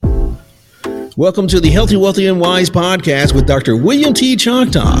Welcome to the Healthy, Wealthy, and Wise podcast with Dr. William T.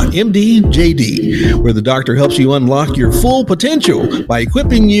 Choctaw, MD, JD, where the doctor helps you unlock your full potential by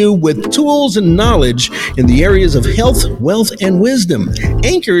equipping you with tools and knowledge in the areas of health, wealth, and wisdom,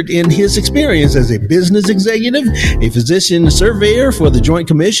 anchored in his experience as a business executive, a physician surveyor for the Joint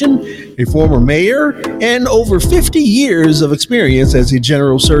Commission, a former mayor, and over 50 years of experience as a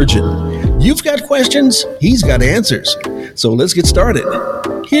general surgeon. You've got questions, he's got answers. So let's get started.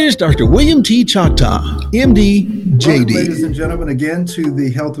 Here's Dr. William T. Choctaw, MD, JD. Welcome, ladies and gentlemen, again to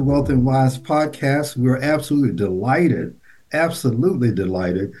the Healthy, Wealth, and Wise podcast. We're absolutely delighted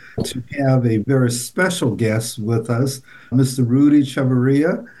to have a very special guest with us, Mr. Rudy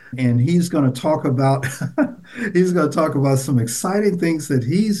Chavarria, and he's going to talk about some exciting things that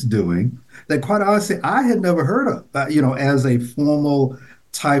he's doing that, quite honestly, I had never heard of, as a formal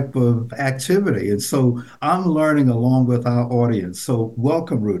type of activity. And so I'm learning along with our audience. So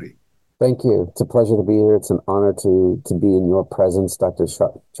welcome, Rudy. Thank you. It's a pleasure to be here. It's an honor to be in your presence, Dr.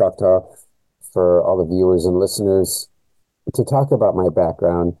 Choctaw, for all the viewers and listeners. To talk about my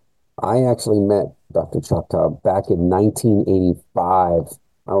background, I actually met Dr. Choctaw back in 1985.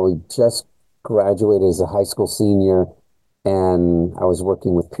 I just graduated as a high school senior, and I was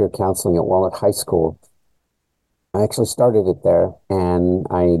working with peer counseling at Walnut High School. I actually started it there, and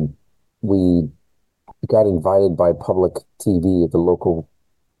we got invited by public TV at the local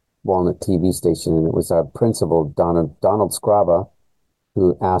Walnut TV station, and it was our principal, Donald Scraba,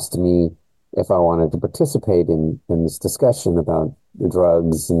 who asked me if I wanted to participate in this discussion about the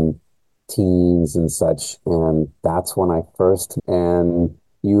drugs and teens and such. And that's when I first, and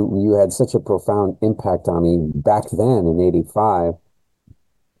you had such a profound impact on me back then in 85.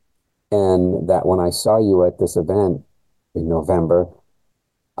 And that when I saw you at this event in November,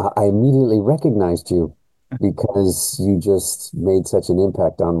 I immediately recognized you because you just made such an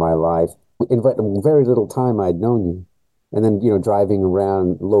impact on my life. In very little time I'd known you. And then, driving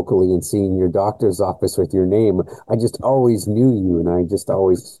around locally and seeing your doctor's office with your name, I just always knew you. And I just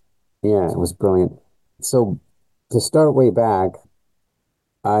always, it was brilliant. So to start way back,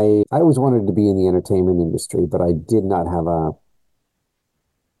 I always wanted to be in the entertainment industry, but I did not have a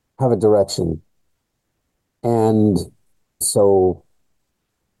direction. And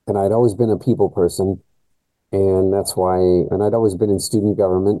I'd always been a people person, and that's why, and I'd always been in student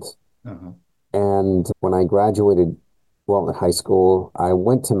government. Uh-huh. And when I graduated Walnut High School, I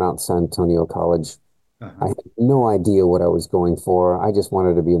went to Mount San Antonio College. Uh-huh. I had no idea what I was going for. I just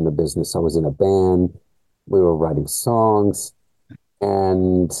wanted to be in the business. I was in a band. We were writing songs,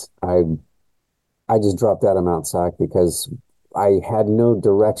 and I just dropped out of Mount Sac because I had no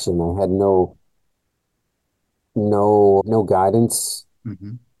direction. I had no guidance.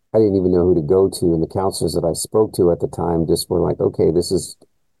 Mm-hmm. I didn't even know who to go to. And the counselors that I spoke to at the time just were like, okay,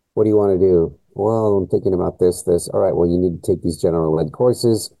 what do you want to do? Well, I'm thinking about this. All right, well, you need to take these general ed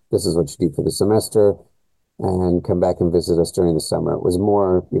courses. This is what you do for the semester, and come back and visit us during the summer. It was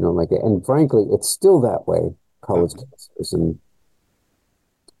more, and frankly, it's still that way, college counselors.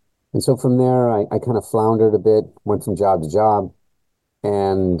 And so from there, I kind of floundered a bit, went from job to job.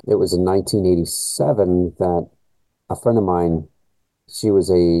 And it was in 1987 that a friend of mine, she was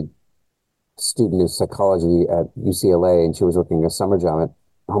a student of psychology at UCLA, and she was working a summer job at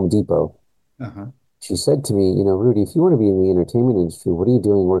Home Depot. Uh-huh. She said to me, Rudy, if you want to be in the entertainment industry, what are you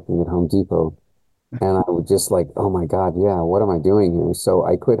doing working at Home Depot? And I was just like, oh my God, yeah, what am I doing here? So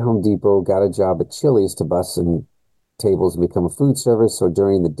I quit Home Depot, got a job at Chili's to bus and tables and become a food service. So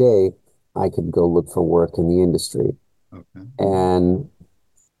during the day, I could go look for work in the industry. Okay. And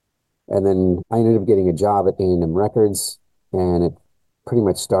then I ended up getting a job at A&M Records, and it pretty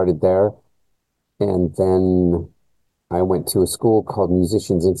much started there. And then I went to a school called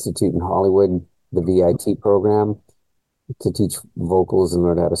Musicians Institute in Hollywood, the VIT program, to teach vocals and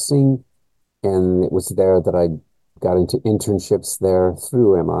learn how to sing. And it was there that I got into internships there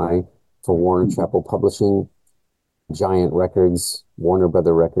through MI for Warner Chappell Publishing, Giant Records, Warner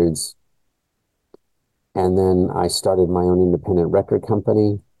Brother Records. And then I started my own independent record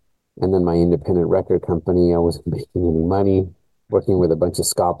company. And then my independent record company, I wasn't making any money, working with a bunch of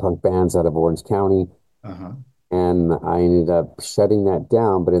ska punk bands out of Orange County. Uh-huh. And I ended up shutting that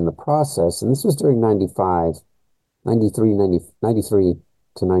down. But in the process, and this was during 93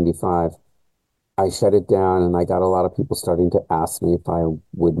 to 95, I shut it down, and I got a lot of people starting to ask me if I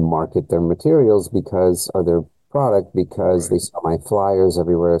would market their materials or their product because they saw my flyers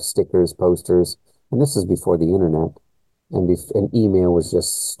everywhere, stickers, posters. And this is before the internet, and email was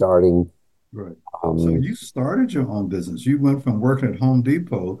just starting. Right. So you started your own business. You went from working at Home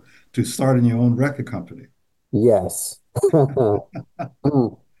Depot to starting your own record company. Yes.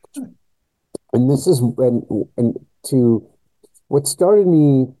 And this is and to what started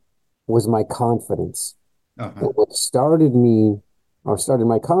me was my confidence. Uh-huh. What started me or started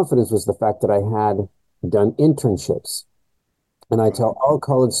my confidence was the fact that I had done internships. And I Right. tell all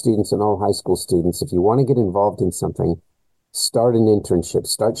college students and all high school students, if you want to get involved in something, start an internship,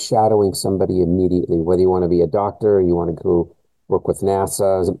 start shadowing somebody immediately, whether you want to be a doctor or you want to go work with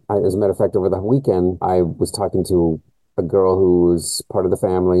NASA. As a matter of fact, over the weekend, I was talking to a girl who was part of the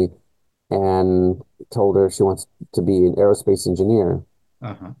family and told her she wants to be an aerospace engineer.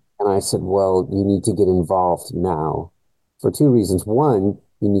 Uh-huh. And I said, well, you need to get involved now for two reasons. One,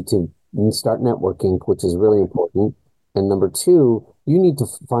 you need to start networking, which is really Right. important. And number two, you need to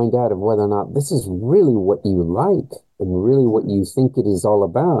find out of whether or not this is really what you like and really Yes. what you think it is all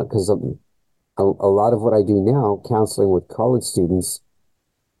about. Because a lot of what I do now, counseling with college students,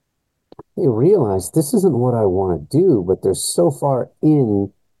 they realize this isn't what I want to do, but they're so far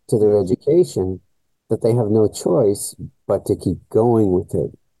in to their Yes. education that they have no choice but to keep going with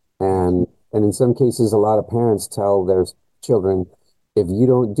it. Yes. And in some cases, a lot of parents tell their children, if you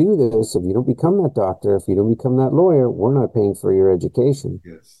don't do this, if you don't become that doctor, if you don't become that lawyer, we're not paying for your education,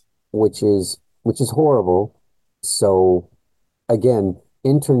 Yes. which is horrible. So again,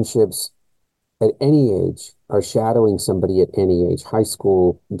 internships at any age or shadowing somebody at any age, high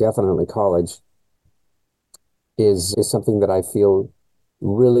school, definitely college, is something that I feel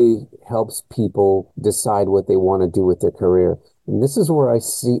really helps people decide what they want to do with their career. And this is where I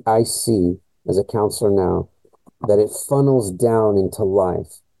see as a counselor now that it funnels down into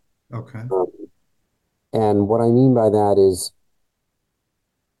life. Okay. Um, and what I mean by that is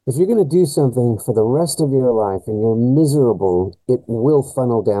if you're going to do something for the rest of your life and you're miserable, it will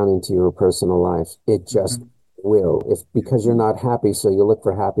funnel down into your personal life. It just Hmm. will. If Yes. because you're not happy, so you look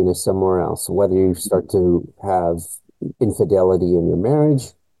for happiness somewhere else, whether you start to have infidelity in your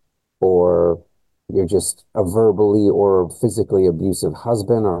marriage or you're just a verbally or physically abusive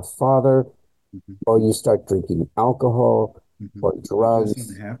husband or father, Hmm. or you start drinking alcohol Hmm. or You're just drugs,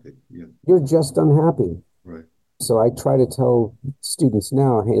 unhappy. Yeah. you're just unhappy. Right. So I try to tell students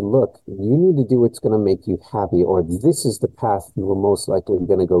now, hey, look, you need to do what's going to make you happy, or this is the path you are most likely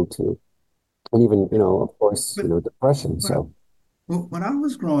going to go to. And even, of course, But depression. when I, So, when I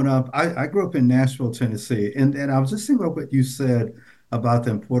was growing up, I grew up in Nashville, Tennessee, and I was just thinking about what you said about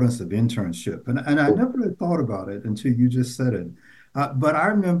the importance of internship, and I never had thought about it until you just said it. But I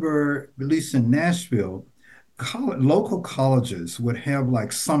remember, at least in Nashville, local colleges would have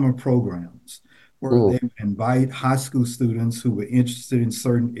like summer programs where mm, they would invite high school students who were interested in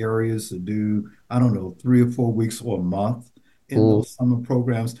certain areas to do, I don't know, 3 or 4 weeks or a month in mm, those summer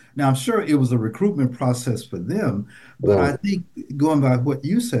programs. Now, I'm sure it was a recruitment process for them, but yeah, I think going by what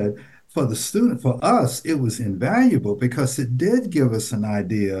you said, for the student, for us, it was invaluable because it did give us an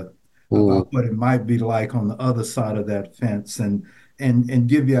idea mm, about what it might be like on the other side of that fence and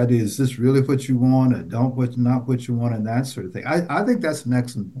give you ideas, is this really what you want or don't what not what you want and that sort of thing. I think that's an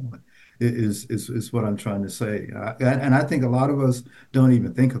excellent point, is what I'm trying to say. And I think a lot of us don't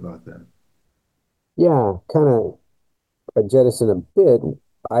even think about that. yeah, kind of a jettison a bit.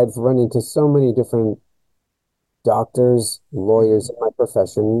 I've run into so many different doctors, lawyers Mhm. in my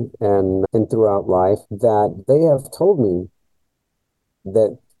profession and throughout life that they have told me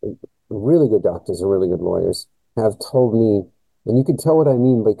that really good doctors and really good lawyers have told me, and you can tell what I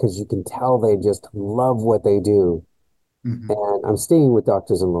mean because you can tell they just love what they do. Mhm. And I'm staying with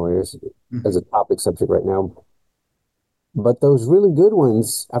doctors and lawyers as a Mhm. topic subject right now. But those really good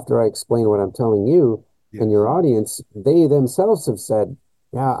ones, after I explain what I'm telling you and Yes. your audience, they themselves have said,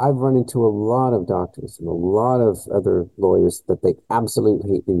 yeah, I've run into a lot of doctors and a lot of other lawyers that they absolutely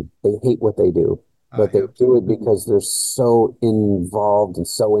hate. They hate what they do, I but they have do to. it because they're so involved and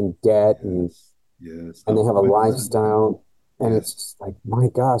so in debt Yes. Yes. and they I'm have a cognizant. lifestyle. And it's Yes. just like, my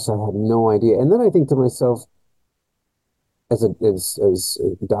gosh, I had no idea. And then I think to myself, as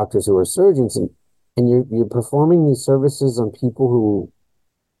doctors who are surgeons, and you're performing these services on people who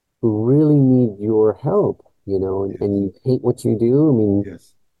really need your help, and Yes. you hate what you do. I mean,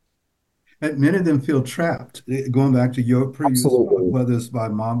 Yes. And many of them feel trapped. Going back to your previous point, absolutely, whether it's by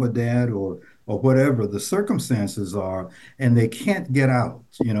mom or dad or whatever the circumstances are, and they can't get out.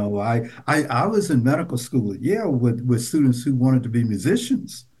 I was in medical school at Yale with students who wanted to be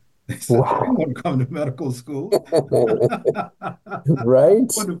musicians. They said, I didn't wow, want to come to medical school. I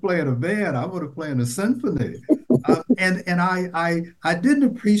right? want to play in a band. I want to play in a symphony. And I didn't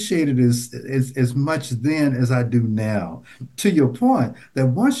appreciate it as much then as I do now. To your point, that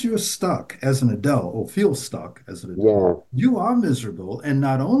once you're stuck as an adult or feel stuck as an adult, Yeah, you are miserable. And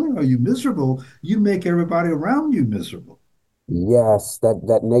not only are you miserable, you make everybody around you miserable. Yes,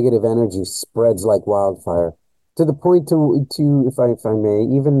 that negative energy spreads like wildfire to the point to if I may,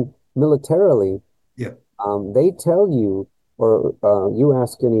 even militarily, Yeah. they tell you, or you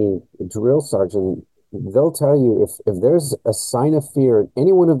ask any drill sergeant, they'll tell you if there's a sign of fear in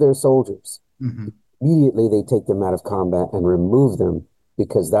any one of their soldiers, Hmm. immediately they take them out of combat and remove them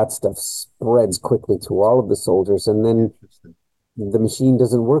because that stuff spreads quickly to all of the soldiers, and then Interesting. the machine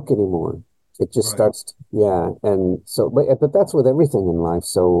doesn't work anymore. It just Right. starts, yeah. And so, but that's with everything in life.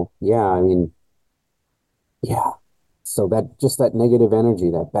 So yeah, I mean, yeah. So that just that negative energy,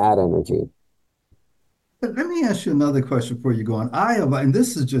 that bad energy. But let me ask you another question before you go on. I have, and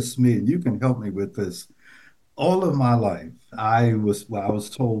this is just me, and you can help me with this. All of my life, I was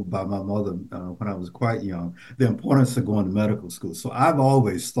told by my mother when I was quite young the importance of going to medical school. So I've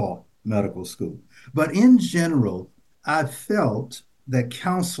always thought medical school. But in general, I felt that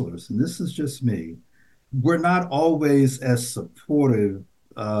counselors, and this is just me, we're not always as supportive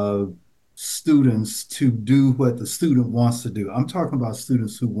of students to do what the student wants to do. I'm talking about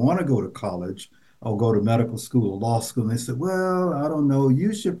students who want to go to college or go to medical school or law school. And they said, well, I don't know,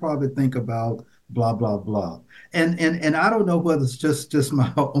 you should probably think about blah, blah, blah. And I don't know whether it's just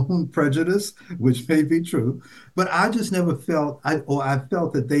my own prejudice, which may be true, but I just never felt I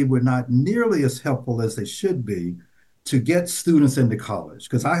felt that they were not nearly as helpful as they should be to get students into college,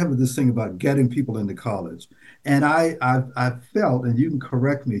 because I have this thing about getting people into college. And I felt, and you can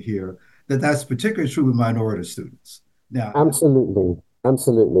correct me here, that that's particularly true with minority students. Now, Absolutely,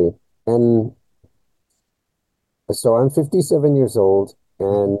 absolutely. And so I'm 57 years old,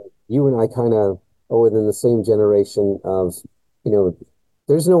 and you and I kind of are within the same generation of, you know,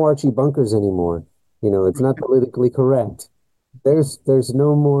 there's no Archie Bunkers anymore. It's not politically correct. There's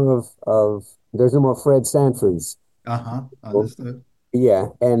no more of there's no more Fred Sanfords. uh-huh, understood. Yeah,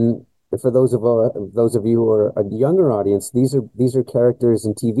 and for those of you who are a younger audience, these are characters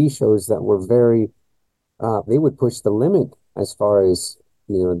in TV shows that were very they would push the limit as far as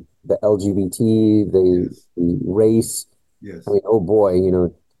the LGBT, Yes, the race. I yes, mean, oh boy,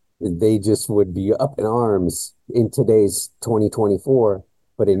 they just would be up in arms in today's 2024.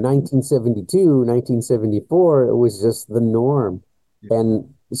 But in yeah, 1972, 1974, it was just the norm. yeah,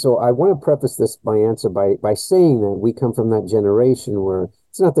 And so I want to preface this my answer by saying that we come from that generation where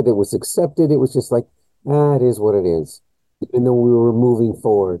it's not that it was accepted, it was just like, it is what it is, even though we were moving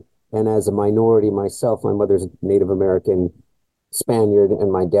forward. And as a minority myself, my mother's Native American, Spaniard,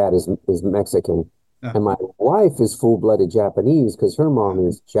 and my dad is Mexican. And uh-huh, my wife is full-blooded Japanese because her mom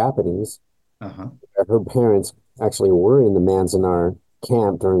is Japanese. uh-huh. Her parents actually were in the Manzanar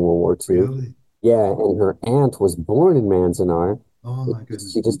camp during World War II. Really? Yeah, and her aunt was born in Manzanar. Oh my She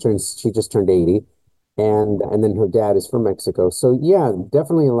goodness. just turned 80. Yeah. And then her dad is from Mexico. So yeah,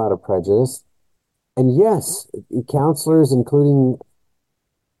 definitely a lot of prejudice. And yes, counselors, including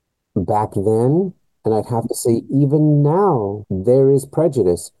back then, and I'd have to say even now, there is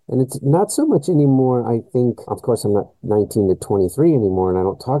prejudice. And it's not so much anymore, I think, of course, I'm not 19 to 23 anymore, and I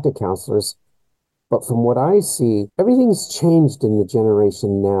don't talk to counselors. But from what I see, everything's changed in the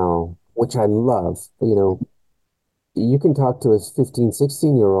generation now, which I love. You can talk to a 15,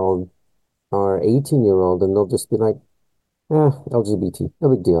 16-year-old or 18-year-old, and they'll just be like, LGBT, no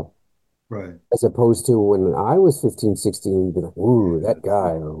big deal. Right. As opposed to when I was 15, 16, you'd be like, ooh, that Yes,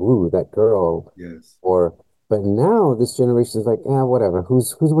 guy, or ooh, that girl. yes. Or, but now this generation is like, whatever,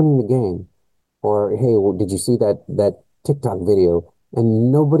 who's winning the game? Or, hey, well, did you see that TikTok video?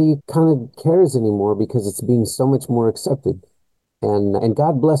 And nobody kind of cares anymore because it's being so much more accepted. And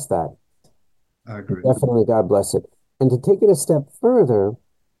God bless that. I agree. Definitely God bless it. And to take it a step further,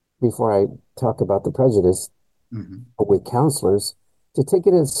 before I talk about the prejudice Hmm. with counselors, to take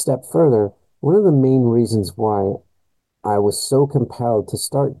it a step further, one of the main reasons why I was so compelled to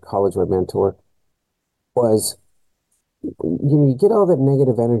start College Web Mentor was, you get all that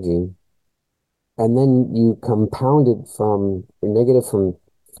negative energy, and then you compound it from negative from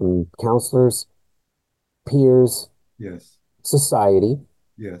counselors, peers, Yes, society, and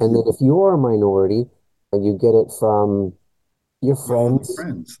yes. then if you're a minority, and you get it from your Your other friends,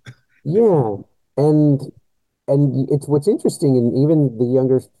 friends. Yeah, yeah, and it's what's interesting, and even the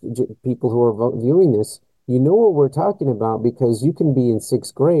younger people who are viewing this, you know what we're talking about because you can be in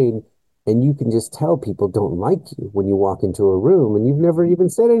sixth grade and you can just tell people don't like you when you walk into a room and you've never even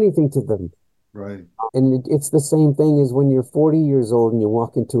said anything to them. right, And it's the same thing as when you're 40 years old and you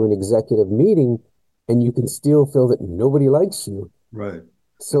walk into an executive meeting and you can still feel that nobody likes you. right.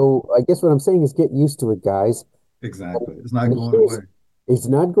 So I guess what I'm saying is get used to it, guys. Exactly. It's not And going here's away. it's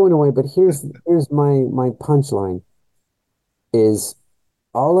not going away, but here's my punchline is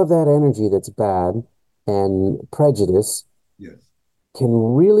all of that energy that's bad and prejudice, Yes. can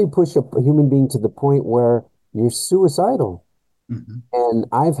really push a human being to the point where you're suicidal. Hmm. And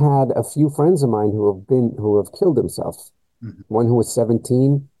I've had a few friends of mine who have killed themselves. Hmm. One who was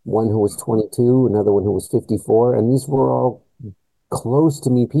 17, one who was 22, another one who was 54, and these were all close to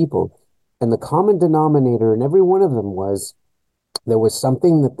me people. And the common denominator in every one of them was there was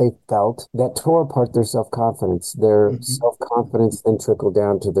something that they felt that tore apart their self-confidence. Their Hmm. self-confidence then trickled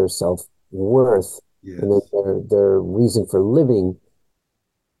down to their self-worth and then Yes. their reason for living.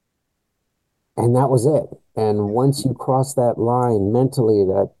 And that was it. And Yes. once you cross that line mentally,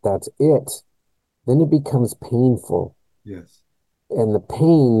 that's it, then it becomes painful. Yes. And the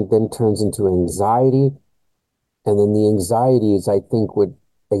pain then turns into anxiety. And then the anxiety is, I think, what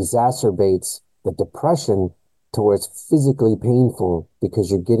exacerbates the depression to where it's physically painful because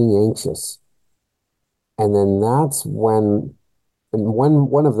you're getting anxious. And then that's when, and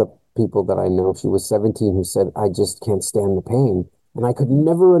one of the people that I know, she was 17, who said, I just can't stand the pain. And I could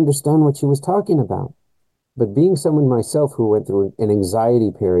never understand what she was talking about. But being someone myself who went through an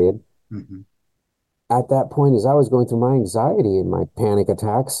anxiety period, Hmm. at that point, as I was going through my anxiety and my panic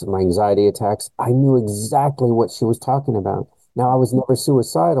attacks, my anxiety attacks, I knew exactly what she was talking about. Now, I was never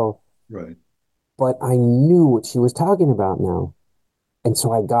suicidal, Right. but I knew what she was talking about now. And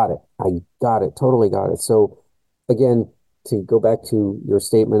so I got it. I got it, totally got it. So, again, to go back to your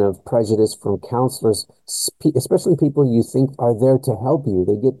statement of prejudice from counselors, especially people you think are there to help you,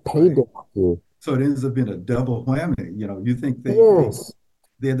 they get paid Right. to help you. So it ends up being a double whammy. You think Yes.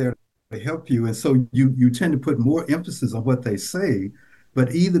 they're there to help you, and so you tend to put more emphasis on what they say,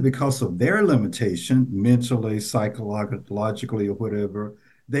 but either because of their limitation, mentally, psychologically, or whatever,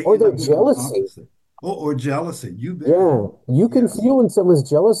 they Or end their up doing the jealousy. opposite. Or jealousy. You bet. Yeah, you can Yes. feel when someone's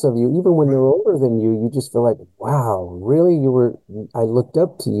jealous of you, even when they're Right. older than you. You just feel like, wow, really? I looked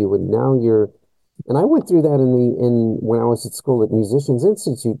up to you, and now and I went through that in when I was at school at Musicians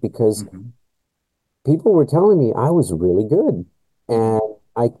Institute because Hmm. people were telling me I was really good. Hmm. And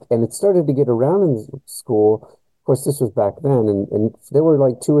and it started to get around in school. Of course, this was back then, and there were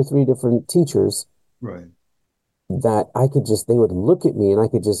like two or three different teachers Right. that they would look at me and I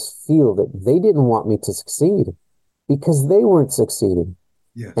could just feel that they didn't want me to succeed because they weren't succeeding.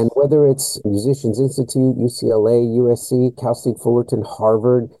 And Yes. whether it's Musicians Institute, UCLA, USC, Cal State Fullerton,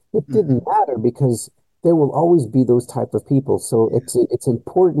 Harvard, it didn't Hmm. matter because there will always be those type of people. So Yeah. it's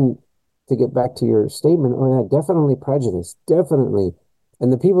important to get back to your statement. Oh, yeah, definitely prejudice, definitely.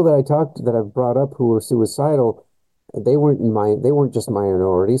 And the people that I've brought up who were suicidal, they weren't just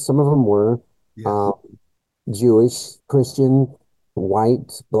minorities. Some of them were uh, Yes. Jewish, Christian,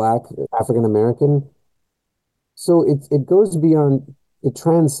 white, black, African American. So it goes beyond, it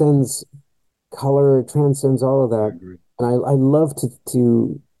transcends color, it transcends all of I that. agree. And I love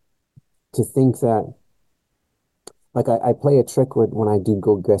to think that, like I play a trick when I do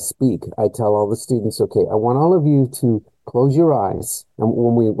go guest speak. I tell all the students, okay, I want all of you to close your eyes and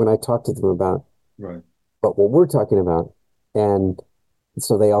when I talk to them Right. about what we're talking about. And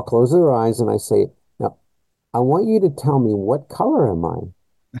so they all close their eyes and I say, now I want you to tell me what color am I?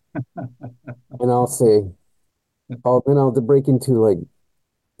 And I'll say, oh, then I'll break into like,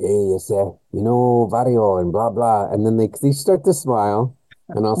 hey, you say, vario and blah blah. And then they start to smile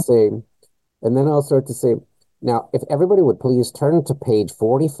and I'll start to say, now, if everybody would please turn to page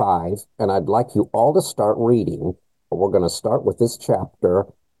 45, and I'd like you all to start reading. We're going to start with this chapter,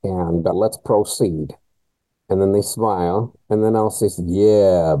 and let's proceed. And then they smile, and then I'll say,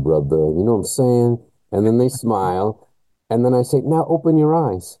 yeah, brother, you know what I'm saying? And then they smile, and then I say, now open your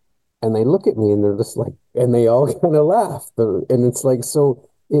eyes. And they look at me, and they're just like, and they all kind of laugh. And it's like, so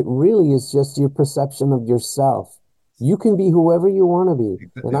it really is just your perception of yourself. You can be whoever you want to be.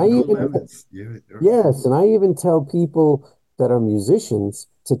 And There's no limits. Yeah. Right. yes, and I even tell people that are musicians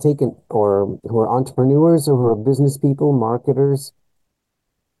to or who are entrepreneurs or who are business people, marketers,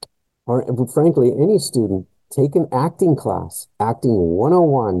 or frankly, any student, take an acting class, acting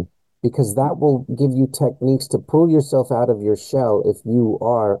 101, because that will give you techniques to pull yourself out of your shell if you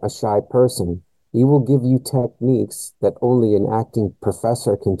are a shy person. He will give you techniques that only an acting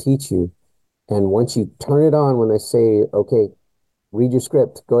professor can teach you. And once you turn it on, when they say, okay, read your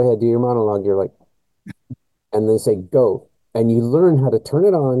script, go ahead, do your monologue, you're like, and they say go, and you learn how to turn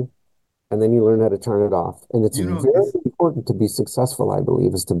it on, and then you learn how to turn it off. And it's You know, very it's important to be successful, I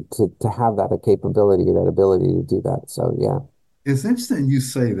believe, is to have that a capability, that ability to do that. So yeah. It's interesting you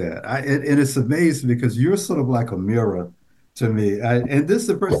say that. And it's amazing because you're sort of like a mirror to me. And this is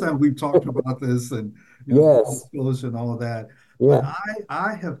the first time we've talked about this and full Yes. disclosure and all of that. But Yeah.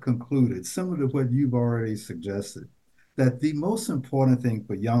 I have concluded, similar to what you've already suggested, that the most important thing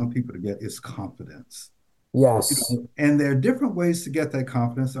for young people to get is confidence. Yes. And there are different ways to get that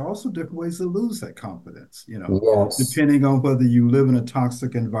confidence. There are also different ways to lose that confidence, Yes. depending on whether you live in a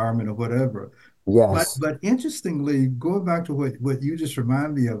toxic environment or whatever. Yes. But interestingly, going back to what you just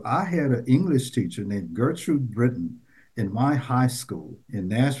reminded me of, I had an English teacher named Gertrude Britton in my high school in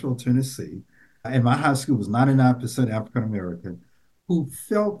Nashville, Tennessee. And my high school was 99% African American, who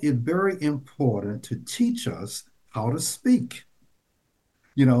felt it very important to teach us how to speak.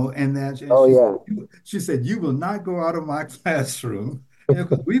 And Oh, yeah. she said, you will not go out of my classroom. And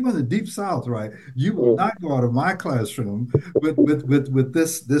because we were in the deep South, right? You will Mm. not go out of my classroom with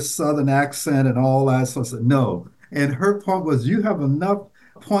this Southern accent and all that. So I said, no. And her point was, you have enough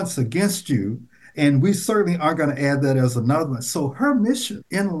points against you, and we certainly aren't going to add that as another one. So her mission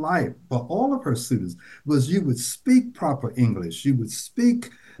in life for all of her students was you would speak proper English, you would speak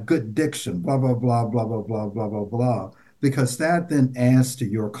good diction, blah, blah, blah, blah, blah, blah, blah, blah, blah, because that then adds to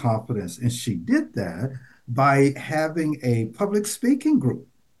your confidence. And she did that by having a public speaking group.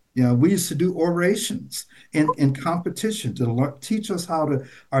 We used to do orations in competition to teach us how to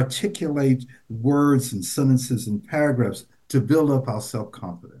articulate words and sentences and paragraphs to build up our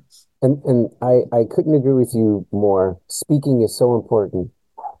self-confidence. And I couldn't agree with you more. Speaking is so important.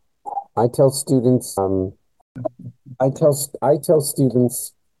 I tell students, I tell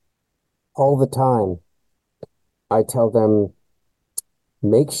students all the time. I tell them,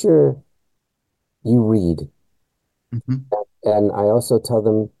 make sure you read. Mhm. And I also tell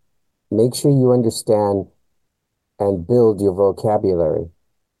them, make sure you understand and build your vocabulary.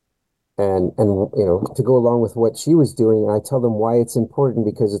 And to go along with what she was doing, I tell them why it's important,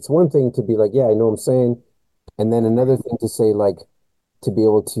 because it's one thing to be like, yeah, I know what I'm saying. And then another thing to say, like, to be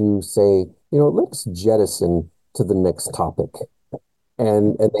able to say, let's jettison to the next topic.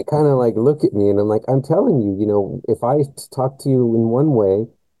 And they kind of like look at me and I'm like, I'm telling you, if I talk to you in one way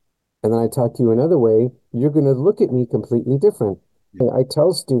and then I talk to you another way, you're going to look at me completely different. I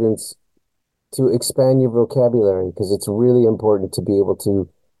tell students to expand your vocabulary because it's really important to be able to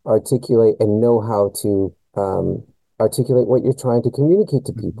articulate and know how to articulate what you're trying to communicate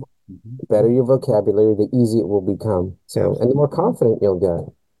to Mhm. people. Mhm. The better your vocabulary, the easier it will become. So, and the more Absolutely. confident you'll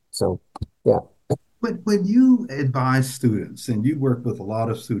get. So, yeah. When you advise students, and you work with a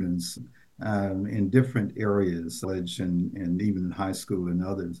lot of students in different areas, college and even in high school and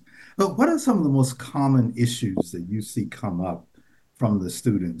others, but what are some of the most common issues that you see come up from the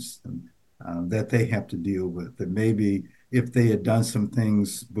students that they have to deal with? That maybe if they had done some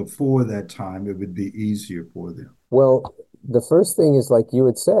things before that time, it would be easier for them. Well, the first thing is like you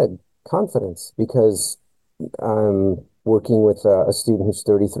had said, confidence, because I'm working with a student who's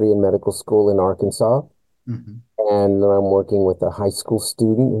 33 in medical school in Arkansas, Hmm. and I'm working with a high school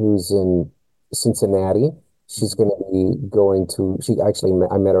student who's in Cincinnati. She's going to be going to, she actually,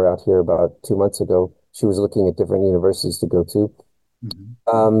 I met her out here about 2 months ago. She was looking at different universities to go to.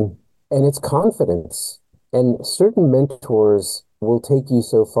 Hmm. Um, and it's confidence. And certain mentors will take you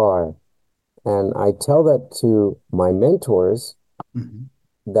so far. And I tell that to my mentors Hmm.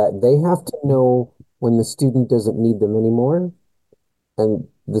 that they have to know when the student doesn't need them anymore. And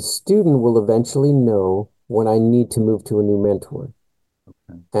the student will eventually know when I need to move to a new mentor.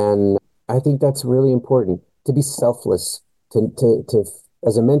 And I think that's really important to be selfless, to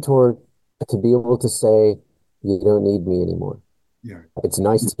as a mentor, to be able to say, you don't need me anymore. Yeah, It's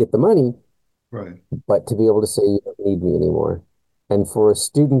nice to get the money, right. but to be able to say you don't need me anymore. And for a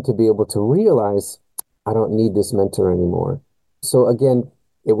student to be able to realize, I don't need this mentor anymore. So again,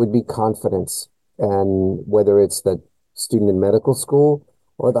 it would be confidence. And whether it's the student in medical school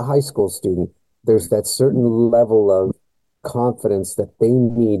or the high school student, there's Right. that certain level of confidence that they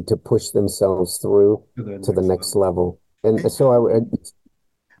need to push themselves through To that to the next next level. level. And Hey, so I would,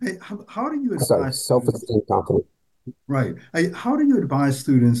 how do you sorry, advise students? self-esteem, confidence. Right. How do you advise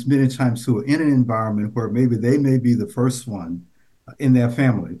students many times who are in an environment where maybe they may be the first one in their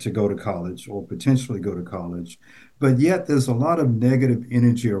family to go to college or potentially go to college, but yet there's a lot of negative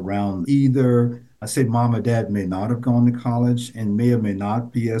energy around either, I say mom or dad may not have gone to college and may or may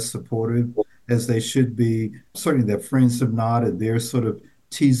not be as supportive as they should be. Certainly their friends have not, and they're sort of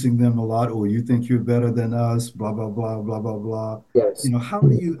teasing them a lot, or you think you're better than us, blah, blah, blah, blah, blah, blah. Yes. How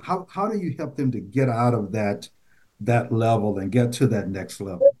do you help them to get out of that level and get to that next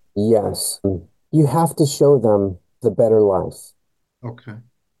level? Yes. You have to show them the better life. Okay.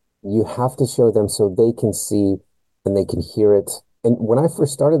 You have to show them so they can see and they can hear it. And when I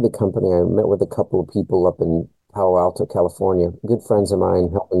first started the company, I met with a couple of people up in Palo Alto, California, good friends of mine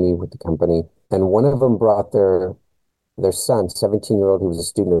helping me with the company. And one of them brought their son, 17-year-old, who was a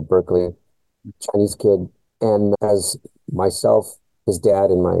student at Berkeley, Chinese kid. And as myself, his dad,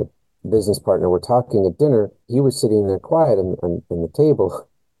 and my business partner were talking at dinner. He was sitting there quiet on the table.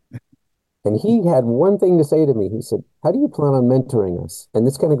 And he had one thing to say to me. He said, "How do you plan on mentoring us?" And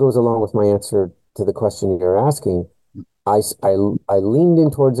this kind of goes along with my answer to the question you're asking. I leaned in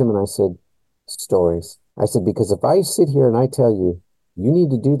towards him and I said, "Stories." I said, "Because if I sit here and I tell you, you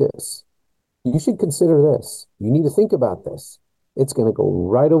need to do this, you should consider this, you need to think about this, it's going to go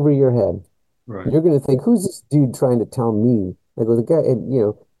right over your head. Right. You're going to think, who's this dude trying to tell me?" I go, the guy, and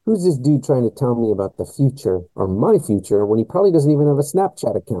who's this dude trying to tell me about the future or my future when he probably doesn't even have a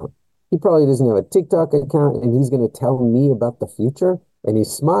Snapchat account? He probably doesn't have a TikTok account, and he's going to tell me about the future. And he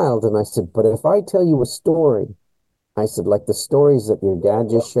smiled, and I said, "But if I tell you a story," I said, "like the stories that your dad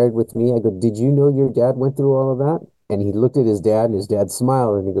just shared with me," I go, "Did you know your dad went through all of that?" And he looked at his dad, and his dad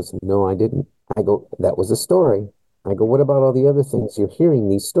smiled, and he goes, "No, I didn't." I go, "That was a story." I go, "What about all the other things you're hearing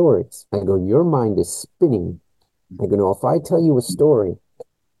these stories?" I go, "Your mind is spinning." I go, "No, if I tell you a story,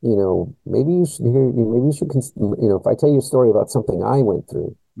 maybe you should hear, maybe you should, if I tell you a story about something I went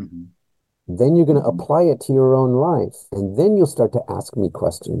through, Mm-hmm. then you're going to apply it to your own life. And then you'll start to ask me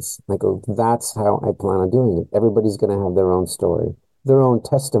questions." I go, "That's how I plan on doing it. Everybody's going to have their own story, their own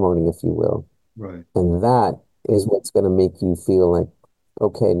testimony, if you will. Right. And that is what's going to make you feel like,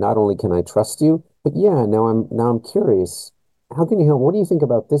 okay, not only can I trust you, but yeah, now I'm curious. How can you help? What do you think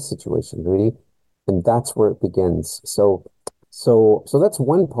about this situation, Rudy?" And that's where it begins. So that's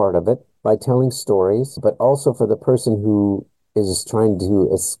one part of it, by telling stories, but also for the person who is trying to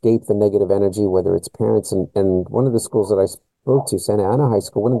escape the negative energy, whether it's parents, and one of the schools that I spoke to, Santa Ana High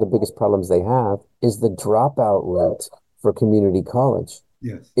School, one of the biggest problems they have is the dropout rate for community college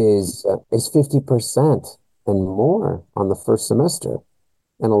Yes. is 50% and more on the first semester.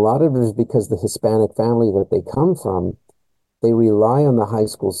 And a lot of it is because the Hispanic family that they come from, they rely on the high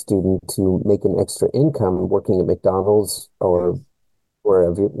school student to make an extra income working at McDonald's or Yes.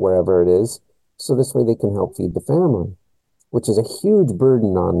 wherever it is. So this way they can help feed the family, which is a huge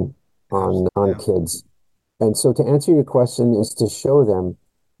burden on Yeah. kids. And so to answer your question is to show them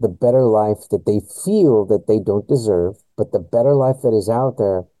the better life that they feel that they don't deserve, but the better life that is out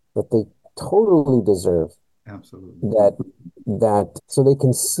there that they totally deserve. Absolutely. That so they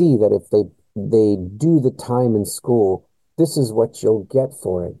can see that if they do the time in school, this is what you'll get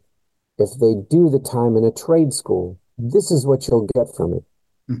for it. If they do the time in a trade school, this is what you'll get from it.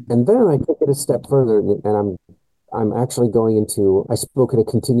 And then I took it a step further, and I'm actually going into, I spoke at a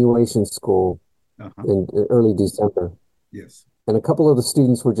continuation school Uh-huh. in early December. Yes. And a couple of the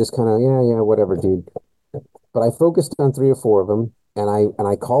students were just kind of, yeah, yeah, whatever, dude. But I focused on three or four of them, and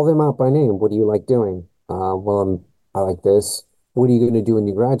I call them out by name. "What do you like doing?" Well, I like this. "What are you going to do when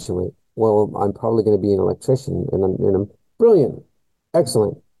you graduate?" "Well, I'm probably going to be an electrician." And I'm brilliant,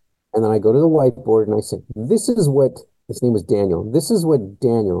 excellent. And then I go to the whiteboard and I say, "This is what," his name was Daniel. "This is what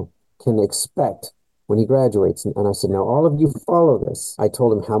Daniel can expect when he graduates." And I said, "Now all of you follow this." I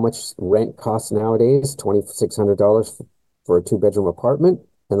told him how much rent costs nowadays, $2,600 for a two-bedroom apartment.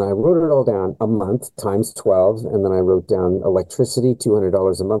 And I wrote it all down, a month times 12. And then I wrote down electricity,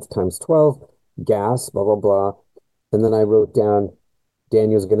 $200 a month times 12, gas, blah, blah, blah. And then I wrote down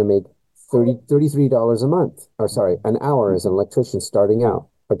Daniel's going to make $33 a month, or sorry, an hour as an electrician starting out,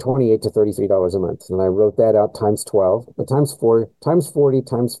 or $28 to $33 a month. And I wrote that out times 12, times 4, times 40,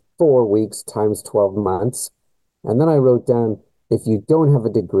 times 4 weeks, times 12 months. And then I wrote down, if you don't have a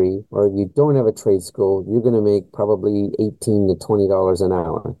degree or if you don't have a trade school, you're going to make probably $18 to $20 an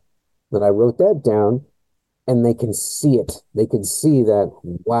hour. Then I wrote that down, and they can see it. They can see that,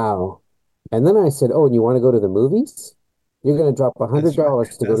 wow. And then I said, "Oh, and you want to go to the movies? You're going to drop That's right.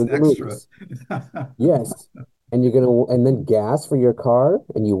 $100 to go That's to the extra. movies." Yes. And you're gonna, and then gas for your car,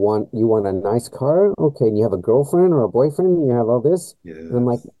 and you want a nice car, okay, and you have a girlfriend or a boyfriend, and you have all this. And I'm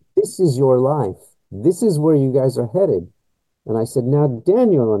like, Yes. this is your life. This is where you guys are headed. And I said, now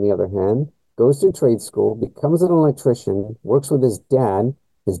Daniel, on the other hand, goes to trade school, becomes an electrician, works with his dad.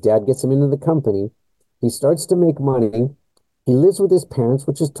 His dad gets him into the company. He starts to make money. He lives with his parents,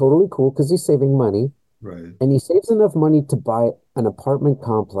 which is totally cool because he's saving money. Right. And he saves enough money to buy an apartment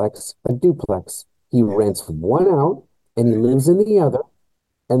complex, a duplex. He Yes. rents one out and he There you lives go. in the other.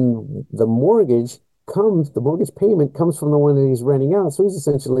 And the mortgage payment comes from the one that he's renting out. So he's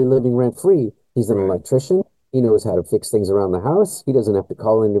essentially living rent free. He's an Right. electrician. He knows how to fix things around the house. He doesn't have to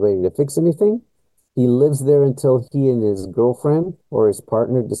call anybody to fix anything. He lives there until he and his girlfriend or his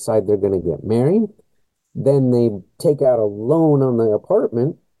partner decide they're going to get married. Then they take out a loan on the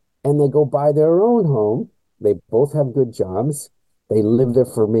apartment and they go buy their own home. They both have good jobs. They live there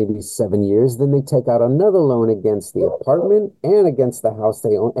for maybe 7 years. Then they take out another loan against the apartment and against the house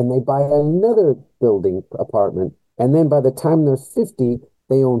they own, and they buy another building apartment. And then by the time they're 50,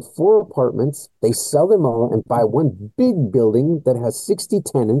 They own 4 apartments. They sell them all and buy one big building that has 60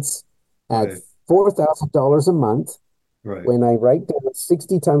 tenants at Right. $4,000 a month. Right. When I write down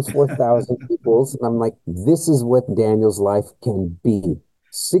 60 times 4,000 equals, I'm like, this is what Daniel's life can be.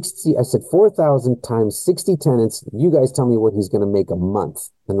 60, I said 4,000 times 60 tenants. You guys tell me what he's going to make a month.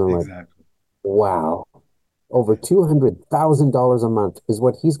 And they're like, Exactly. wow, over $200,000 a month is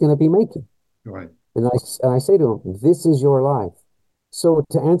what he's going to be making. Right. And I say to him, this is your life. So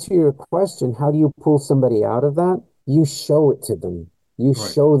to answer your question, how do you pull somebody out of that? You show it to them. You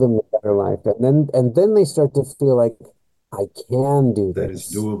Right. show them the better life. And then they start to feel like I can do That is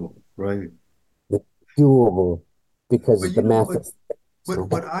this. doable. Right. It's doable But because the you know math what? is What so.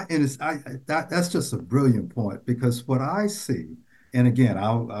 what I and it's I that's just a brilliant point because what I see, and again,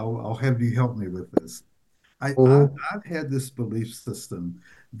 I'll have you help me with this. Mhm. I've had this belief system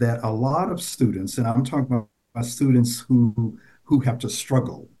that a lot of students, and I'm talking about students who have to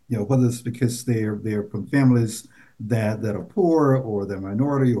struggle, whether it's because they're from families that are poor or they're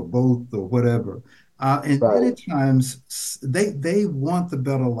minority or both or whatever. And many Right. times they want the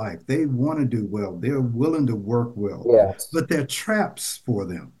better life. They want to do well. They're willing to work well, Yes. but there are traps for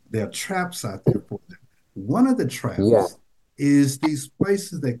them. There are traps out there for them. One of the Yeah. traps is these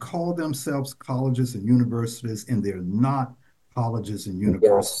places that call themselves colleges and universities, and they're not colleges and Yes.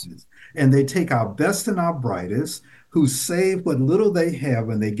 universities. And they take our best and our brightest who save what little they have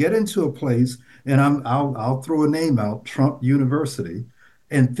when they get into a place, and I'll throw a name out, Trump University,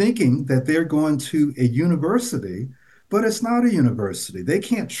 and thinking that they're going to a university, but it's not a university. They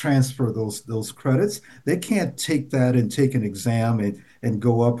can't transfer those credits. They can't take that and take an exam and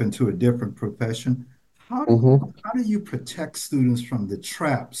go up into a different profession. How do you Hmm. how do you protect students from the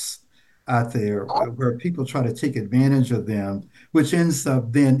traps out there where people try to take advantage of them, which ends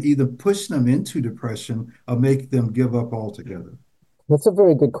up then either pushing them into depression or make them give up altogether? That's a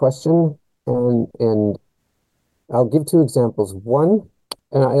very good question. And I'll give 2 examples. One,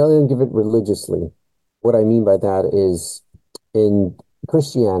 and I'll even give it religiously. What I mean by that is in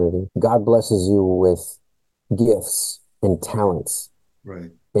Christianity, God blesses you with gifts and Right, talents,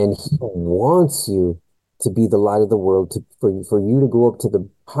 right, and He wants you to be the light of the world, for you to go up to the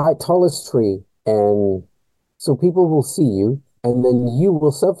tallest tree, and so people will see you, and then you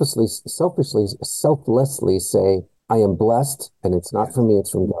will selflessly say, I am blessed, and it's not yes, from me,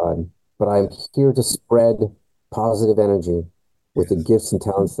 it's from God. But I'm yes, here to spread positive energy with the yes. gifts and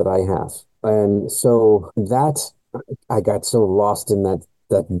talents that I have. And so I got so lost in that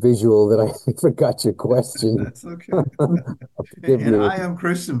visual that I forgot your question. That's okay. Forgive And me. I am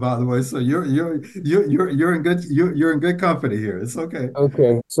Christian, by the way, so you're in you're in good company here. It's okay.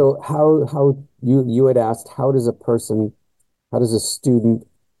 Okay. So how you had asked, how does a student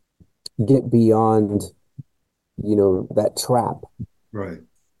get beyond, that trap? Right.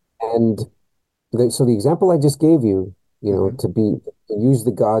 And so the example I just gave you, Hmm. to use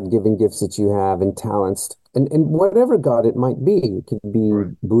the God-given gifts that you have and talents, and whatever God it might be, it could be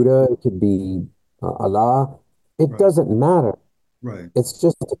Right. Buddha, it could be Allah, it Right. doesn't matter. Right. It's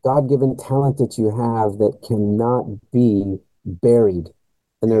just a God-given talent that you have that cannot be buried.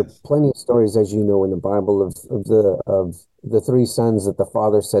 And there are Yes. plenty of stories, as you know, in the Bible of the 3 sons that the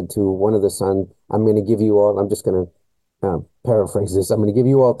father said to one of the sons, I'm going to give you all, I'm just going to paraphrase this, I'm going to give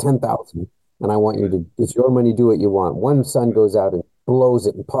you all 10,000 and I want you Right. to, it's your money, do what you want. One son Right. goes out and blows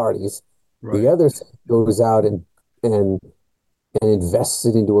it in parties. The Right. other son goes out and and invests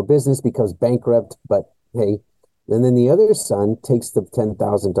it into a business, becomes bankrupt, but hey, and then the other son takes the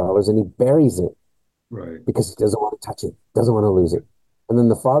 $10,000 and he buries it Right. because he doesn't want to touch it, doesn't want to lose it. And then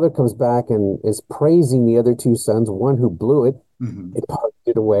the father comes back and is praising the other 2 sons, one who blew it, Hmm. it parked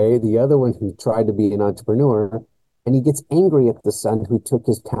it away, the other one who tried to be an entrepreneur, and he gets angry at the son who took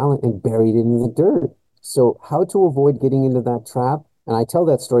his talent and buried it in the dirt. So, how to avoid getting into that trap? And I tell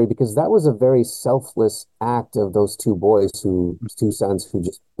that story because that was a very selfless act of those 2 sons who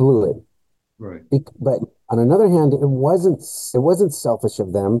just blew it. Right. But on another hand, it wasn't selfish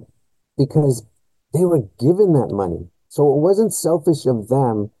of them because they were given that money. So it wasn't selfish of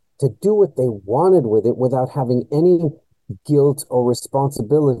them to do what they wanted with it without having any guilt or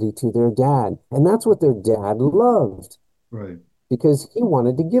responsibility to their dad. And that's what their dad loved Right. because he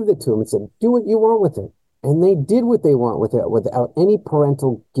wanted to give it to him and said, do what you want with it. And they did what they want with it without any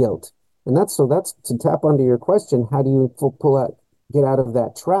parental guilt. And that's to tap onto your question. How do you get out of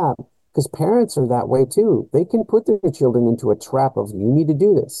that trap? Because parents are that way too. They can put their children into a trap of, you need to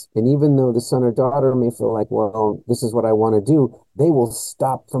do this. And even though the son or daughter may feel like, well, this is what I want to do, they will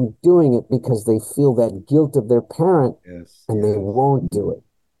stop from doing it because they feel that guilt of their parent Yes. and they Yes. won't do it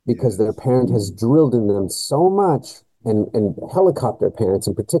because their Yes. parent has drilled in them so much and helicopter parents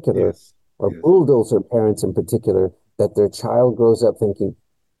in particular, Yes. or Yes. bulldozer parents in particular, that their child grows up thinking,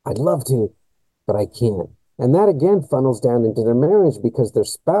 I'd love to, but I can't. And that again funnels down into their marriage because their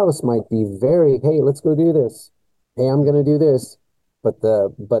spouse might be very, hey, let's go do this. Hey, I'm gonna do this. But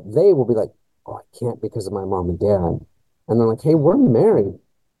they will be like, oh, I can't because of my mom and dad. And they're like, hey, we're married.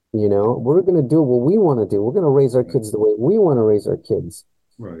 We're gonna do what we want to do. We're gonna raise our Right. kids the way we want to raise our kids.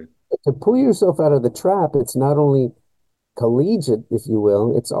 Right. To pull yourself out of the trap, it's not only collegiate, if you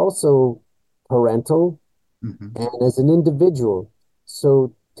will, it's also parental Hmm. and as an individual.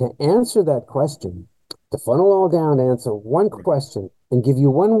 So to answer that question, to funnel all down, answer one Right. question and give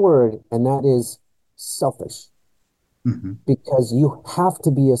you one word, and that is selfish. Hmm. Because you have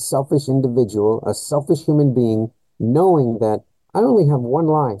to be a selfish individual, a selfish human being, knowing that I only have one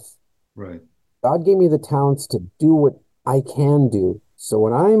life. Right. God gave me the talents to do what I can do. So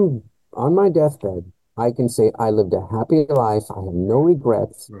when I'm on my deathbed, I can say I lived a happy life, I have no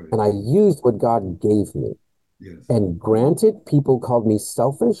regrets, Right. and I used what God gave me. Yes. And granted, people called me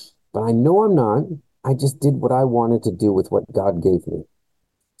selfish, but I know I'm not. I just did what I wanted to do with what God gave me.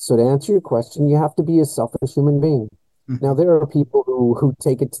 So to answer your question, you have to be a selfish human being. Now, Hmm. there are people who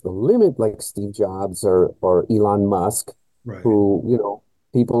take it to the limit, like Steve Jobs or Elon Musk, Right. who,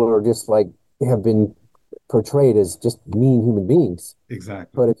 people are just like, they have been portrayed as just mean human beings.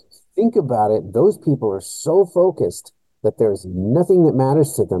 Exactly. But if you think about it, those people are so focused that there's nothing that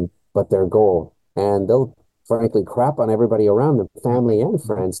matters to them but their goal. And they'll frankly crap on everybody around them, Hmm. family and Hmm.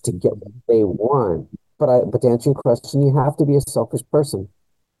 friends, to get what Hmm. they want. But to answer your question, you have to be a selfish person.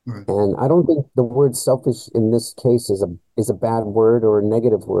 Right. And I don't think the word selfish in this case is a bad word or a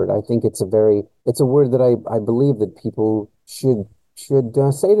negative word. I think it's a word that I believe that people should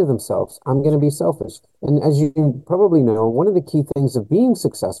say to themselves, I'm going to be selfish. And as you probably know, one of the key things of being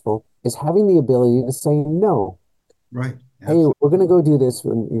successful is having the ability to say no. Right. Hey, Absolutely. we're going to go do this,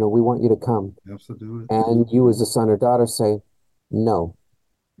 and we want you to come. Absolutely. And you as a son or daughter say, no.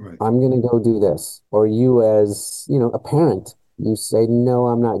 Right. I'm going to go do this. Or you as, a parent, you say, no,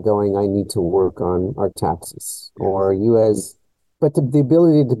 I'm not going. I need to work on our taxes. Yes. Or but the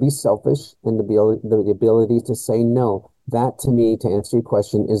ability to be selfish and the ability to say no, that to me, to answer your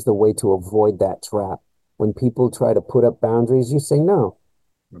question, is the way to avoid that trap. When people try to put up boundaries, you say, no,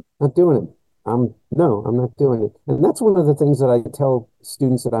 Right. not doing it. No, I'm not doing it. And that's one of the things that I tell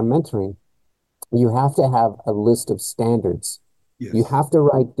students that I'm mentoring. You have to have a list of standards. You Yes. have to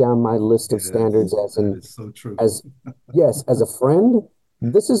write down my list of standards Yes. That is so true. as yes, as a friend,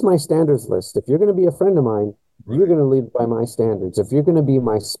 this is my standards list. If you're going to be a friend of mine, you're Right. going to lead by my standards. If you're going to be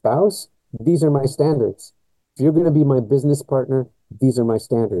my spouse, these are my standards. If you're going to be my business partner, these are my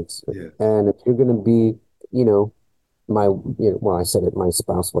standards. Yes. And if you're going to be, you know, well, I said it, my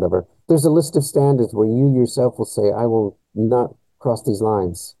spouse, whatever. There's a list of standards where you yourself will say, I will not cross these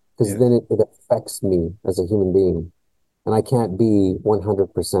lines because Yes. then it affects me as a human being and I can't be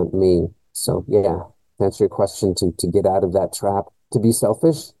 100% me. So yeah, to answer your question, to get out of that trap, to be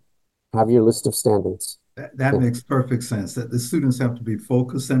selfish, have your list of standards. That Yeah. makes perfect sense. That the students have to be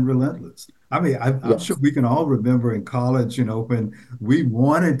focused and relentless. I mean, I'm sure Yes. we can all remember in college, when we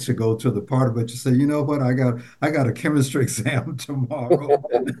wanted to go to the party, but you say, you know what, I got a chemistry exam tomorrow,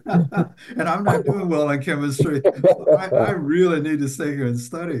 and I'm not doing well in chemistry, so I really need to stay here and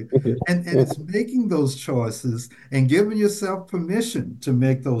study. And it's making those choices and giving yourself permission to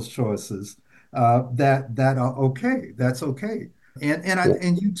make those choices that are okay. That's okay. Yeah.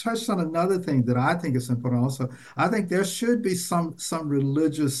 And you touched on another thing that I think is important also. I think there should be some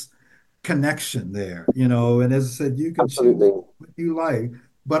religious connection there, and as I said, you can choose Absolutely. what you like,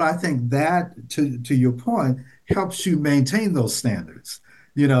 but I think that to your point helps you maintain those standards,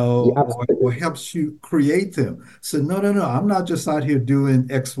 Yeah, or absolutely. helps you create them. So no, no, no, I'm not just out here doing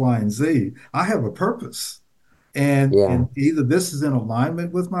X, Y, and Z. I have a purpose. And Yeah. either this is in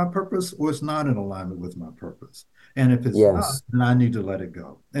alignment with my purpose or it's not in alignment with my purpose. And if it's not, Yes. then I need to let it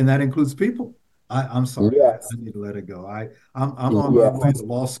go. And that includes people. I'm sorry, I Yes. need to let it go. I'm on my way to Yes.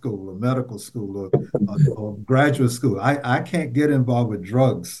 law school or medical school or graduate school. I can't get involved with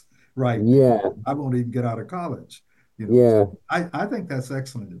drugs right now. Yeah. I won't even get out of college. Yeah. I think that's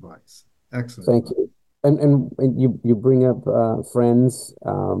excellent advice. Excellent Thank advice. you. And you bring up friends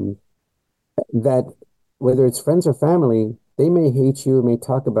that whether it's friends or family, they may hate you, may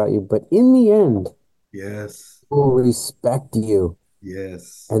talk about you, but in the end, Yes. will respect you.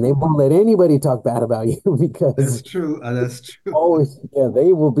 Yes. And they won't let anybody talk bad about you That's because true. That's true. always, yeah,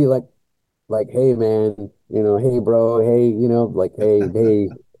 they will be like, hey man, hey bro, hey, like, hey,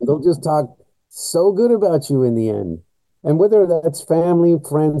 they'll just talk so good about you in the end. And whether that's family,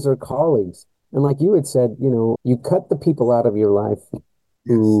 friends, or colleagues, And like you had said, you cut the people out of your life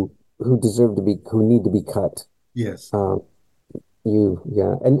Yes. who deserve to be, who need to be cut. Yes. Um,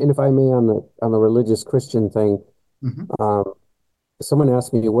 yeah. And if I may, on the religious Christian thing, Hmm. um, someone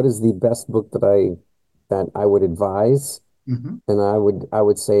asked me what is the best book that I would advise, Hmm. and I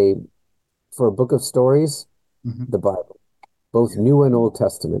would say for a book of stories, Hmm. the Bible, both Yeah. New and Old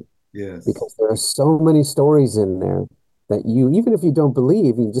Testament, Yes. because there are so many stories in there that even if you don't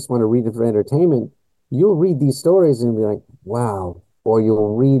believe, you just want to read it for entertainment, you'll read these stories and be like, wow. Or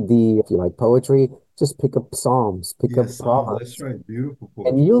you'll read if you like poetry, just pick up Psalms, pick up Yes. Psalms. That's Proverbs, right. Beautiful and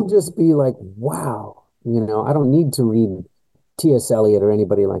poetry. you'll just be like, wow. I don't need to read T.S. Eliot or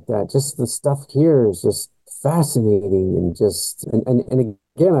anybody like that. Just the stuff here is just fascinating and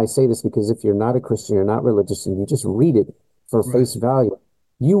again, I say this because if you're not a Christian, you're not religious, and you just read it for Right. face value,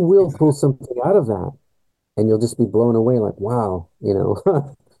 you will pull Exactly. something out of that, and you'll just be blown away, like, wow.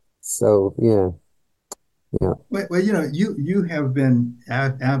 So yeah, yeah, Well, you have been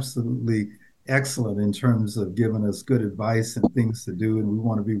absolutely excellent in terms of giving us good advice and things to do, and we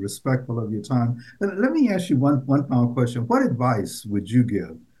want to be respectful of your time. Let me ask you one final question. What advice would you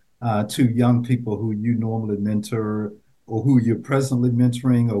give to young people who you normally mentor, or who you're presently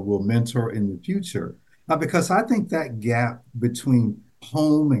mentoring, or will mentor in the future? Because I think that gap between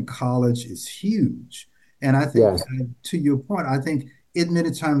home and college is huge, and I think, yes, to your point, I think it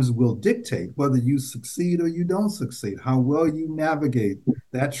many times will dictate whether you succeed or you don't succeed, how well you navigate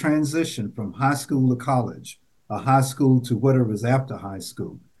that transition from high school to college, high school to whatever is after high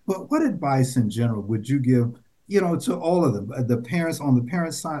school. But what advice in general would you give, to all of them, the parents on the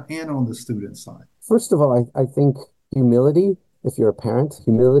parent side and on the student side? first of all, I think humility, if you're a parent,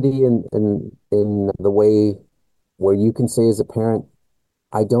 humility in the way where you can say as a parent,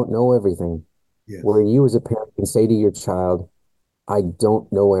 I don't know everything. Where Yes. you as a parent can say to your child, I don't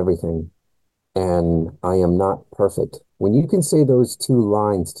know everything and I am not perfect. When you can say those two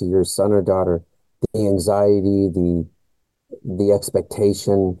lines to your son or daughter, the anxiety, the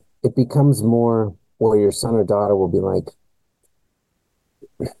expectation, it becomes more where your son or daughter will be like,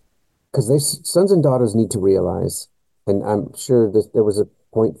 because they sons and daughters need to realize, and I'm sure that there was a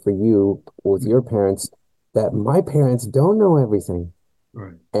point for you with your Mhm. parents that my parents don't know everything.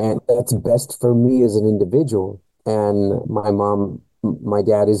 Right. And that's best for me as an individual. And my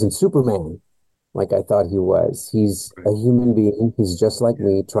dad isn't Superman like I thought he was. He's Right. a human being. He's just like Yeah.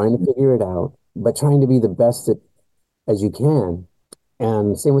 me, trying to figure it out, but trying to be the best as you can.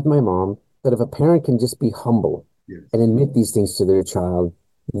 And same with my mom, that if a parent can just be humble and Yes. admit these things to their child,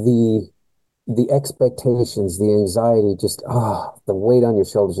 the the expectations, the anxiety, just the weight on your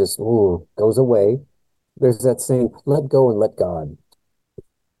shoulders just goes away. There's that saying, let go and let God.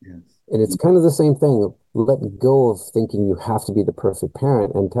 Yes. And it's kind of the same thing. Let go of thinking you have to be the perfect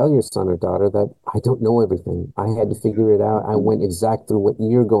parent and tell your son or daughter that I don't know everything. I had to figure it out. I went exact through what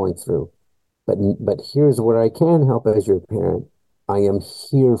you're going through. But here's where I can help as your parent. I am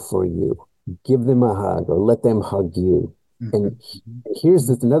here for you. Give them a hug or let them hug you. And Hmm. Hmm. here's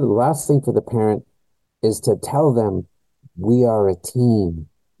another last thing for the parent is to tell them we are a team.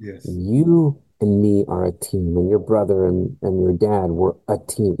 Yes. You and me are a team, and your brother and your dad were a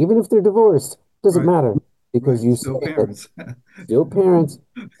team. Even if they're divorced, doesn't Right. matter because Right. you say Still that parents. still parents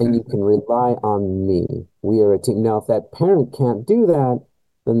and you can rely on me. We are a team. Now, if that parent can't do that,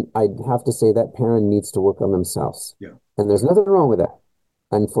 then I'd have to say that parent needs to work on themselves. Yeah. And there's Yeah. nothing wrong with that.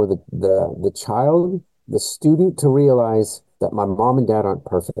 And for the child, the student to realize that my mom and dad aren't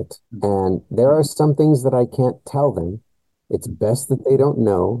perfect. Mhm. And there are some things that I can't tell them. It's Mhm. best that they don't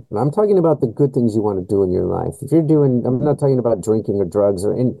know. And I'm talking about the good things you want to do in your life. If you're doing, I'm not talking about drinking or drugs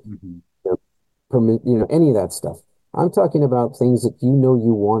or Mhm. permit, any of that stuff. I'm talking about things that you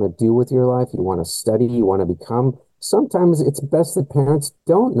want to do with your life, you want to study, you want to become. Sometimes it's best that parents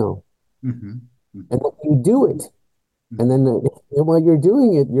don't know Mhm. and Mhm. that you do it. And Mhm. then while you're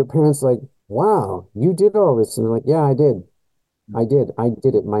doing it, your parents like, wow, you did all this. And they're like, yeah, I did. I Mhm. did. I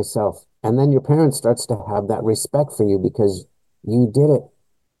did it myself. And then your parent starts to have that respect for you because you did it.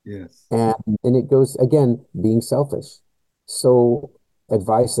 Yes. And and it goes again, being selfish. So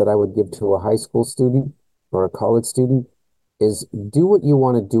advice that I would give to a high school student or a college student is do what you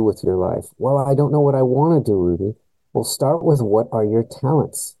want to do with your life. Well, I don't know what I want to do, Rudy. Well, start with what are your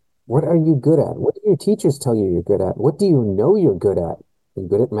talents? What Right. are you good at? What do your teachers tell you you're good at? What do you know you're good at? You're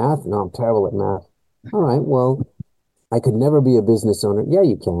good at math? No, I'm terrible at math. All right, well, I could never be a business owner. Yeah,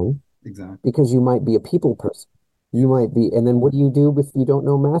 you can Exactly. because you might be a people person. You Yes. might be, and then what do you do if you don't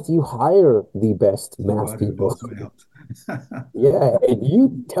know math? You hire the best math Somebody who people. does math. Yeah, and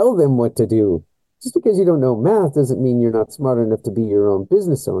you tell them what to do. Just because you don't know math doesn't mean you're not smart enough to be your own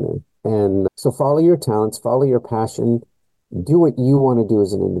business owner. And so follow your talents, follow your passion, do what you want to do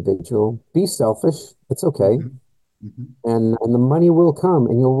as an individual. Be selfish. It's okay. Mm-hmm. Mm-hmm. And the money will come,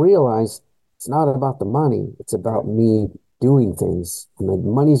 and you'll realize it's not about the money. It's about Right. me doing things, and the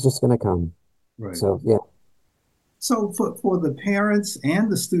money's just going to come. Right. So yeah. So for the parents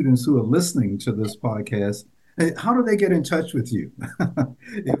and the students who are listening to this podcast, how do they get in touch with you?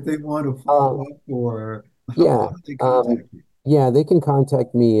 If they want to Uh, follow up or yeah. how do they contact you? Yeah, they can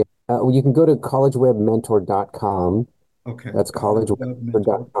contact me. You can go to collegewebmentor.com. Okay. That's College Web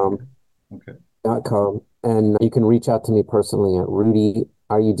Mentor. collegewebmentor.com. Okay. Okay. And you can reach out to me personally at Rudy,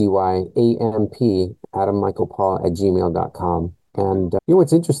 RUDYAMP, Adam Michael Paul at gmail.com. Okay. And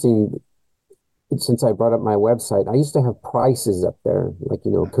what's interesting, since I brought up my website, I used to have prices up there, like,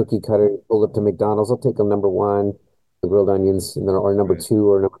 Uh-huh. cookie cutter, pull up to McDonald's, I'll take them number one, the grilled onions, and then, or number Right. two,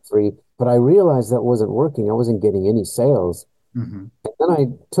 or number three. But I realized that wasn't working. I wasn't getting any sales. Mm-hmm. And then I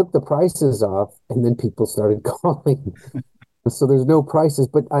took the prices off, and then people started calling. So there's no prices,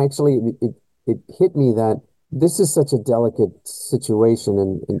 but I actually, it hit me that this is such a delicate situation,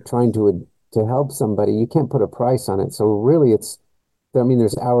 and trying to help somebody, you can't put a price on it. So really I mean,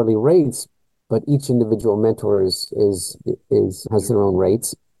 there's hourly rates, but each individual mentor is has their own Different.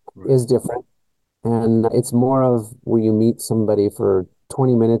 rates, Right. is different. And it's more of where you meet somebody for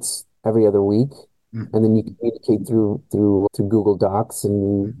 20 minutes every other week, and then you Mm-hmm. communicate through Google Docs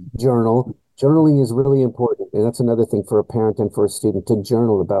and Mm-hmm. journal. Journaling is really important, and that's another thing for a parent and for a student to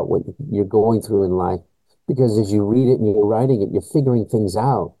journal about what you're going through in life. Because as you read it and you're writing it, you're figuring things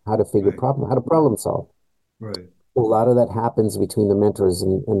out, Right. how to problem solve. Right. A lot of that happens between the mentors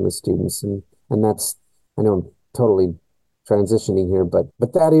and the students, and that's, I know I'm totally transitioning here, but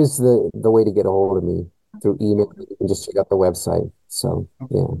that is the way to get a hold of me, through email. Okay. You can just check out the website. So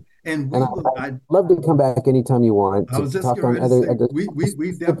Okay. yeah, And and we will. I'd love to come back anytime you want I to was just talk getting on ready to say other we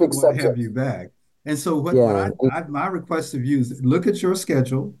definitely specific want to have subjects. you back. And so what Yeah. I my request of you is look at your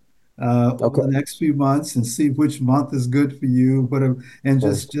schedule over Okay. the next few months and see which month is good for you, whatever, and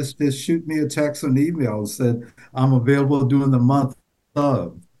Okay. just shoot me a text or an email and said I'm available during the month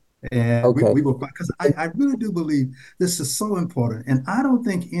of. And Okay. we will, because I really do believe this is so important. And I don't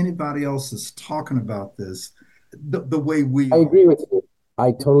think anybody else is talking about this the way we I are. agree with you.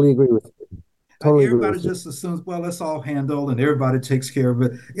 I totally agree with you. Totally agree Everybody with you. just assumes, well, it's all handled and everybody takes care of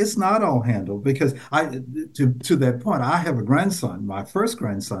it. It's not all handled because to that point, I have a grandson, my first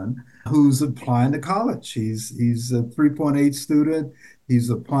grandson, who's applying to college. He's a 3.8 student. He's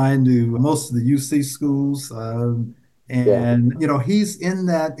applying to most of the UC schools. Yeah. And he's in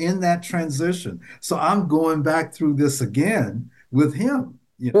that transition. So I'm going back through this again with him.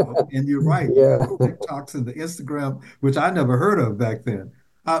 And you're right. You got Yeah. the TikToks and the Instagram, which I never heard of back then.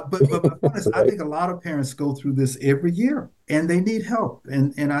 But my point is, I Right. think a lot of parents go through this every year, and they need help,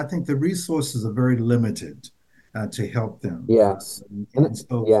 and I think the resources are very limited to help them. Yes. And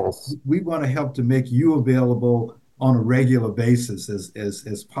so Yes. we want to help to make you available on a regular basis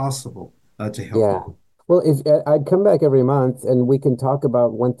as possible to help Yeah. them. Well, if I'd come back every month, and we can talk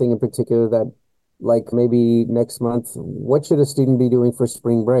about one thing in particular, that, like, maybe next month, what should a student be doing for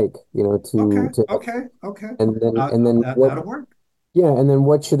spring break? Okay, To okay, okay. and then what, That'll work. yeah, and then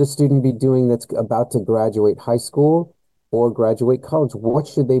what should a student be doing that's about to graduate high school or graduate college? What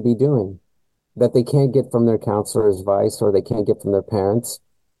should they be doing that they can't get from their counselor's advice, or they can't get from their parents?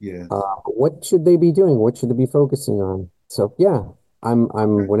 Yes. What should they be doing? What should they be focusing on? So yeah, I'm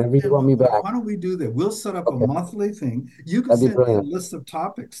Okay. whenever you And want me back. why don't we do that? We'll set up a Okay, monthly thing. You can that'd be send me a brilliant. list of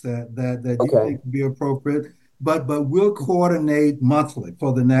topics that you Okay, think would be appropriate, but we'll coordinate monthly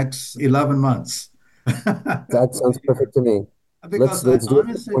for the next 11 months that for the sounds year. perfect to me. Because I Let's do it for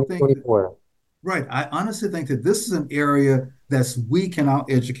honestly think that 2024. Right. I honestly think that this is an area that's weak in our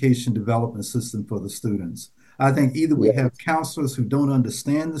education development system for the students. I think either we Yeah, have counselors who don't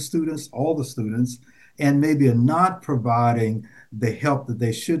understand the students, all the students, and maybe are not providing the help that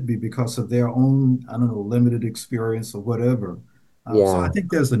they should be because of their own, I don't know, limited experience or whatever. So I yeah,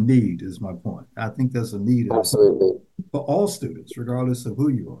 think there's a need, is my point. I think there's a need in this absolutely. for all students, regardless of who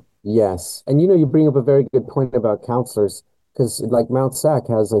you are. Yes. And you bring up a very good point about counselors, because like Mount SAC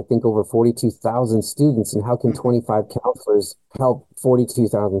has, I think, over 42,000 students, and how can Mhm. 25 counselors help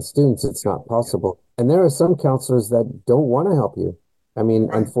 42,000 students? It's Yeah, not yeah. possible. And there are some counselors that don't want to help you. I mean,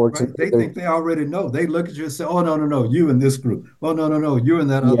 Right, right. unfortunately, They think they already know. They look at you and say, "Oh, no, no, no, you in this group. Oh, no, no, no, you're in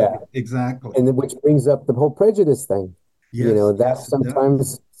that other yeah. group." Exactly. And then, which brings up the whole prejudice thing. Yes, That yes, it does.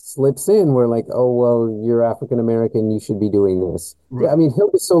 sometimes slips in, where, like, oh, well, you're African American, you should be doing this. Yeah, I Right. mean,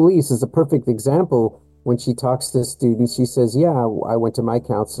 Hilda Solis is a perfect example. When she talks to students, she says, yeah, I went to my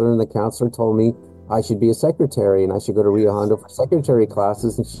counselor, and the counselor told me I should be a secretary and I should go to Rio Hondo for secretary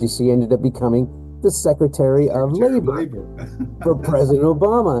classes. And she ended up becoming the Secretary of Labor for President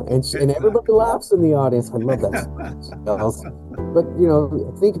Obama. And everybody laughs in the audience. I love that. But,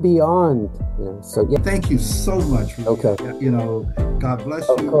 think beyond, so yeah. Thank you so much. Rudy. Okay. God bless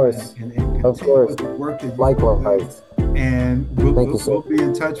you. Of course. And of course. with the work that Likewise. And we'll be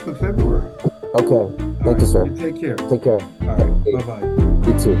in touch for February. Okay. Thank you, sir. Take care. Take care. All right. Bye-bye.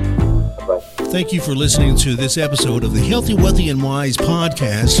 You too. Bye-bye. Thank you for listening to this episode of the Healthy, Wealthy, and Wise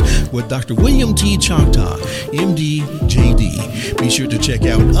podcast with Dr. William T. Choctaw, MD, JD. Be sure to check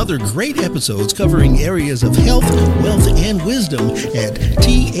out other great episodes covering areas of health, wealth, and wisdom at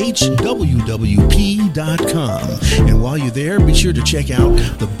thwwp.com. And while you're there, be sure to check out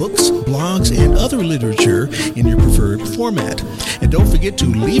the books, blogs, and other literature in your preferred format. And don't forget to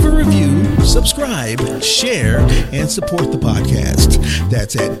leave a review, subscribe, share, and support the podcast.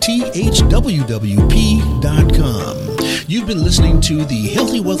 That's at thwwp.com. You've been listening to the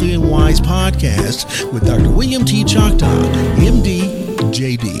Healthy, Wealthy, and Wise podcast with Dr. William T. Choctaw, MD,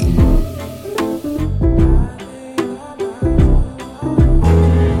 JD.